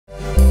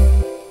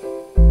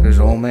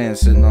an old man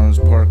sitting on his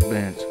park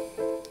bench,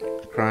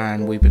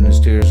 crying, weeping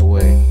his tears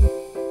away.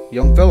 A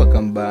young fella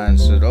come by and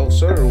said, "Oh,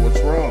 sir, what's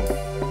wrong?"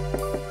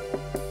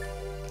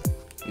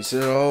 He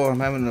said, "Oh, I'm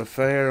having an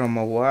affair on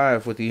my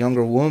wife with a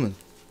younger woman."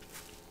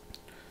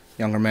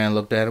 Younger man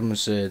looked at him and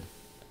said,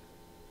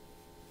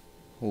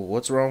 "Well,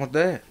 what's wrong with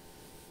that?"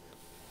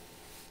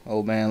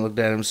 Old man looked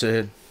at him and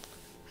said,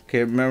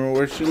 "Can't remember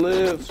where she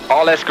lives."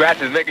 All that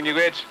scratch is making you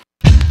itch.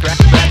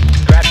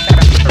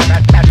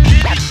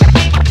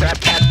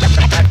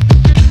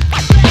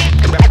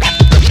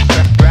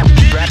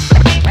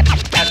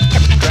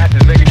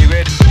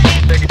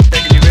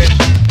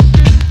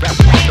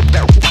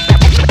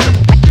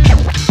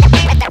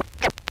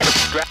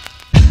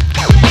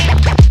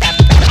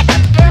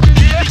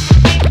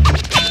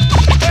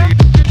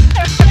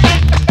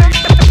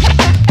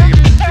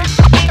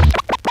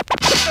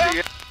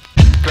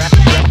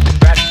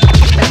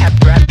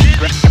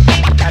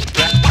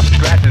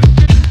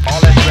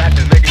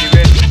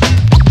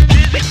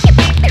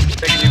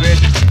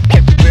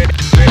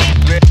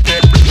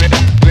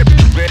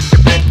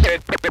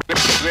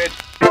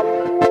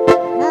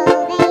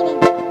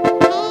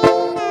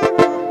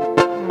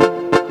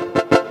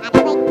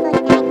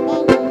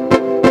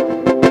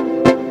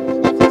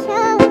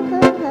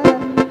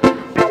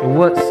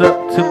 What's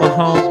up to my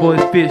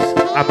homeboy Fish?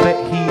 I bet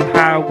he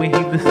high when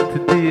he listen to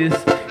this.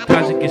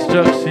 Dodging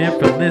construction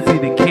from Lindsay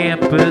to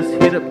campus.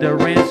 Hit up the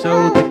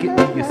rancho to get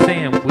me a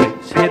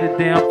sandwich. Headed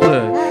down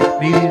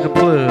plug, needed a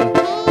plug.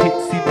 Hit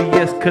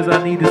CBS cause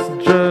I needed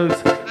some drugs.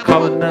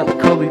 Calling up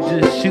Paulie,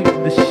 just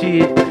shooting the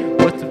shit.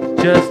 What's up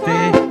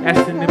Justin,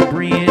 Aston and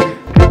Brian?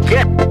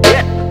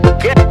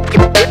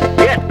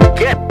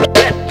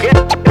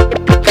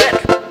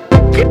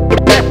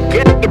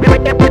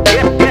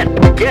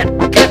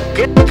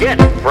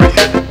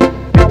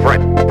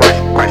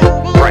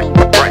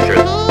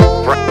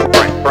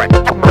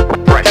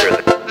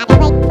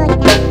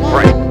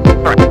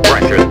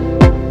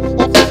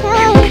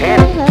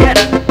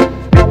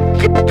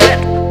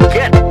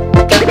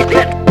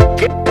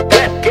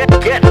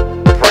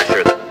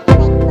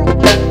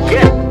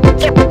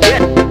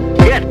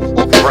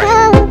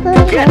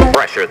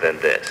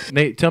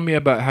 Nate, tell me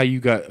about how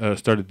you got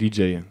started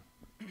DJing.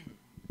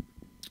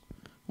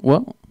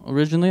 Well,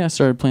 originally I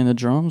started playing the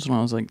drums when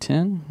I was like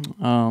 10.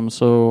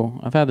 So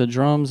I've had the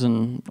drums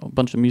and a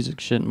bunch of music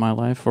shit in my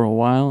life for a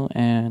while.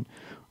 And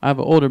I have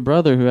an older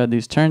brother who had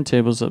these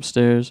turntables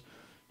upstairs.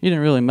 He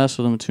didn't really mess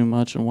with them too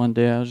much. And one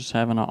day I was just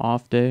having an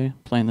off day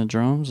playing the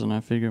drums. And I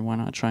figured why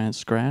not try and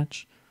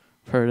scratch.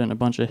 I've heard it in a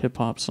bunch of hip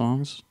hop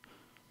songs.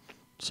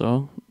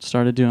 So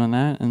started doing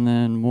that, and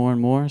then more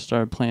and more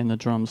started playing the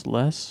drums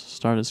less,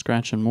 started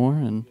scratching more,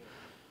 and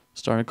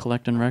started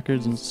collecting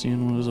records and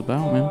seeing what it was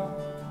about, man.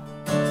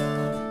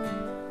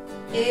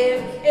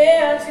 If you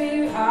care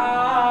too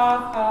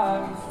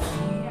hard,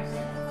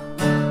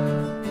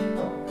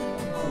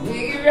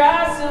 we can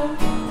rise some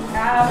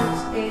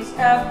hours, it's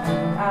up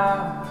and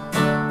out.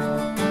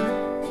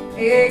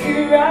 We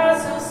can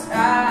rise some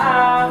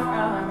style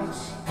from your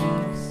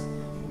cheeks,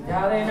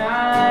 darling, I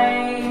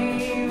will.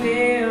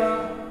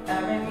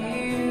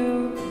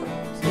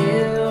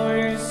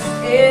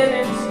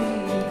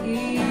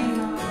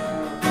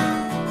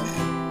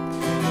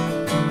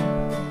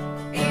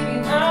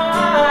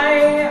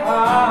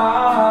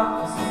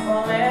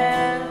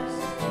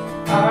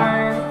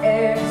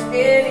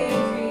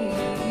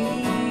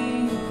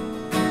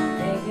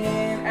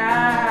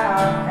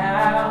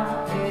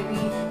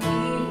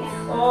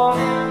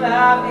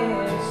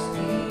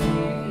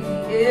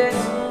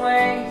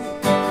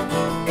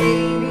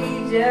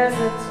 Just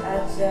a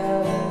touch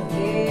of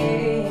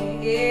it.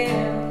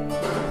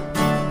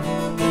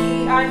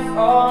 I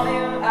fall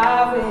in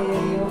love with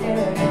you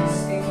every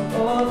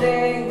single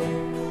day.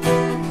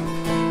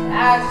 I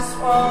just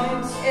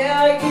want to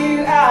tell you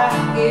I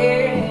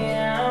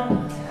am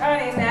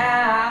right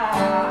now.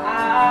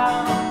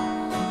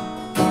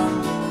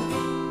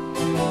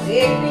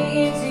 Take me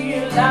into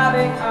your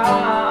loving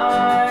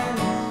arms.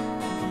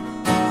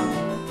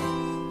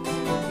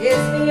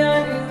 Kiss me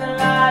under the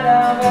light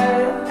of a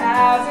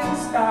thousand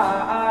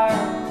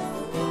stars.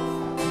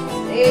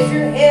 Laid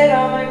your head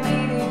on my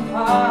beating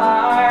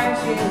heart.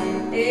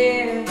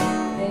 Yeah,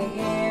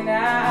 thinking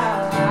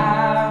out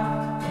loud.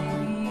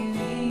 Maybe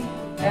we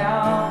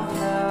found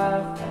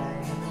love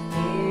right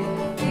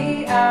here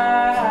we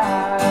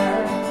are.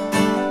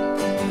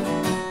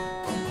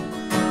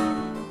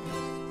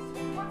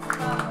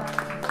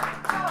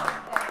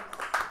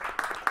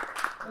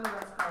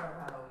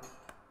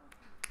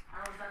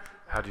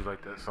 How do you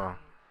like that song?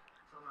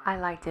 I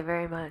liked it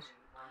very much.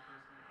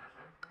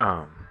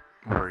 Where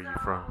are you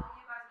from?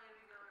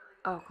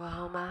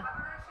 Oklahoma.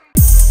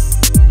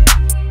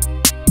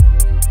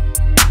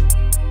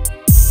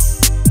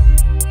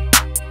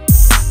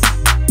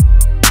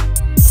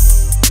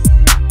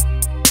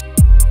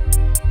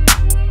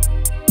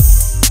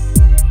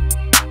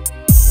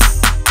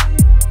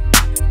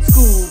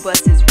 School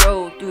buses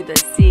roll through the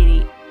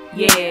city,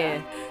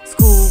 yeah.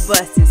 School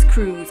buses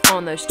cruise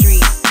on the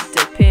street,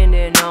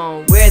 depending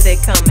on where they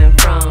coming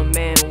from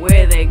and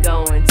where they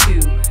going to.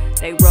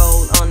 They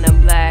roll on the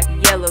black,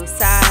 yellow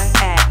side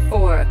at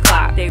 4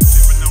 o'clock. They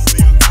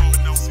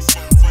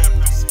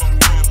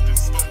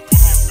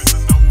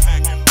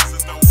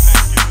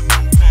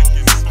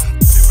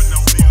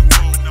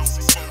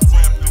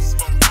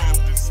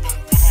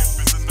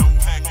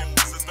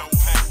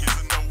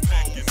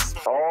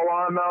all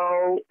I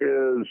know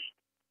is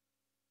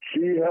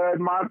she had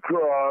my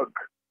truck,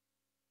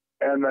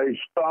 and they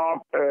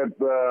stopped at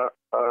the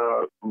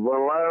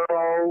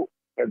Valero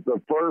at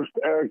the first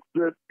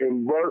exit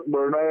in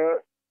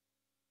Burnett,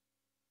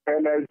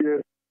 and they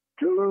did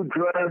 2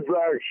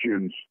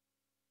 transactions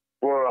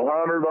for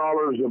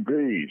 $100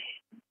 apiece.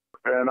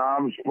 And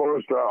I'm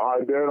supposed to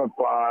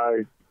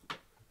identify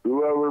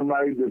whoever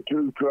made the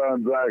 2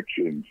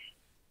 transactions.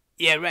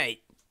 Yeah, right.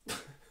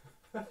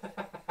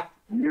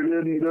 You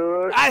didn't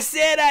do it? I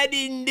said I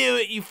didn't do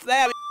it, you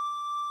flabby.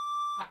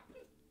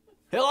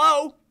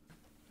 Hello?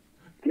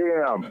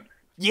 Kim.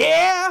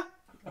 Yeah?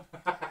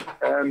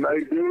 And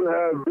they do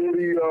have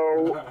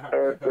video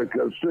at the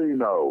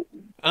casino.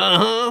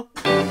 Uh-huh.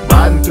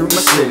 Riding through my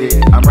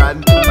city, I'm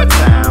riding through my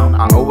town.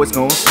 I always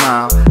gonna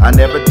smile, I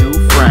never do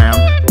frown.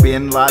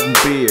 Bin Laden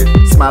beard,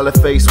 smiley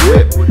face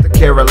whip,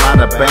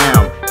 Carolina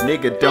bound.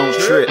 Nigga don't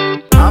trip.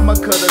 I'ma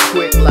cut her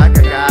quick like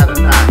I got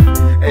a knife.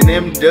 And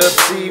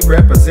M.W.C.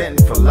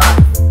 representing for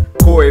life.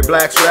 Corey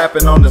Black's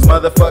rapping on this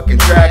motherfucking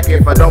track.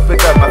 If I don't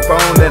pick up my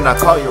phone, then I'll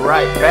call you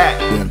right back.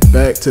 Then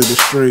back to the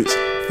streets,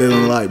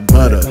 feeling like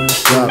butter.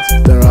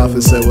 Dropped their off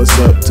and said what's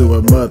up to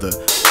her mother.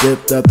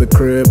 Dipped out the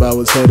crib, I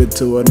was headed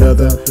to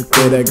another.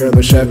 Gave that girl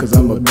a shot cause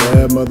I'm a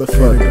bad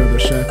motherfucker.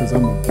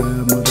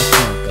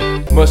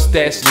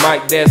 Mustache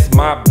Mike, that's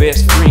my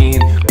best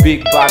friend.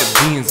 Big body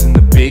beans and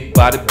the big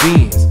body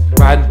beans.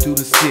 Riding through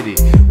the city,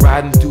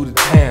 riding through the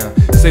town.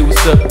 Say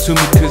what's up to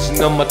me cause you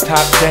know my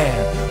top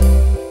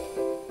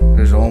down.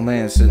 There's an old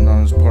man sitting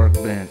on his park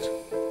bench,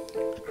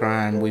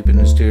 crying, weeping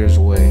his tears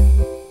away.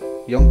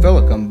 A young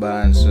fella come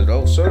by and said,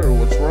 "Oh, sir,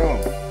 what's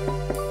wrong?"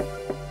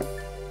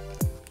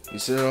 He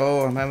said,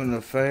 "Oh, I'm having an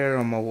affair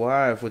on my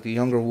wife with a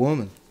younger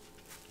woman."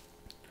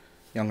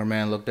 Younger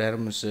man looked at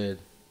him and said,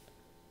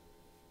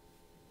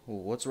 "Well,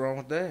 what's wrong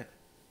with that?"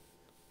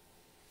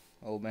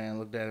 Old man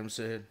looked at him and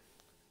said,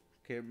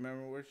 "Can't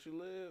remember where she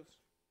lives."